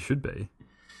should be.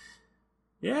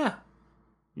 Yeah,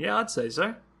 I'd say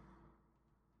so.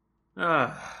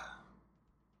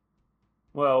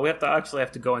 Well, we actually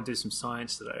have to go and do some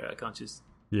science today. I can't just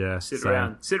sit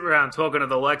around talking to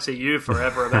the likes of you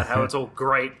forever about how it's all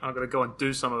great. I'm going to go and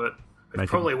do some of it. It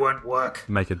probably won't work.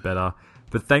 Make it better.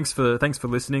 But thanks for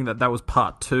listening. That was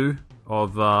part 2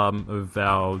 of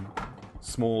our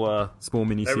small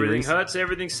mini series. Everything hurts.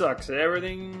 Everything sucks.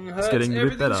 Everything hurts. It's getting a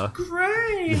bit better.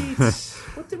 Great.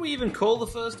 What did we even call the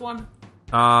first one?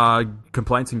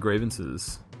 Complaints and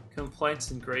grievances.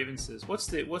 Complaints and grievances. What's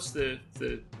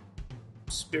the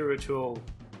spiritual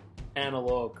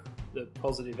analog, the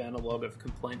positive analog of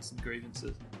complaints and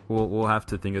grievances? We'll have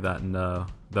to think of that, and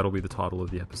that'll be the title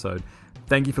of the episode.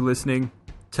 Thank you for listening.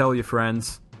 Tell your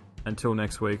friends. Until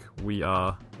next week, we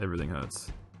are Everything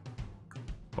Hurts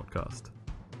podcast.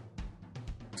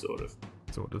 Sort of.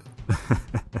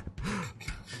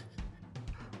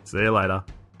 See you later.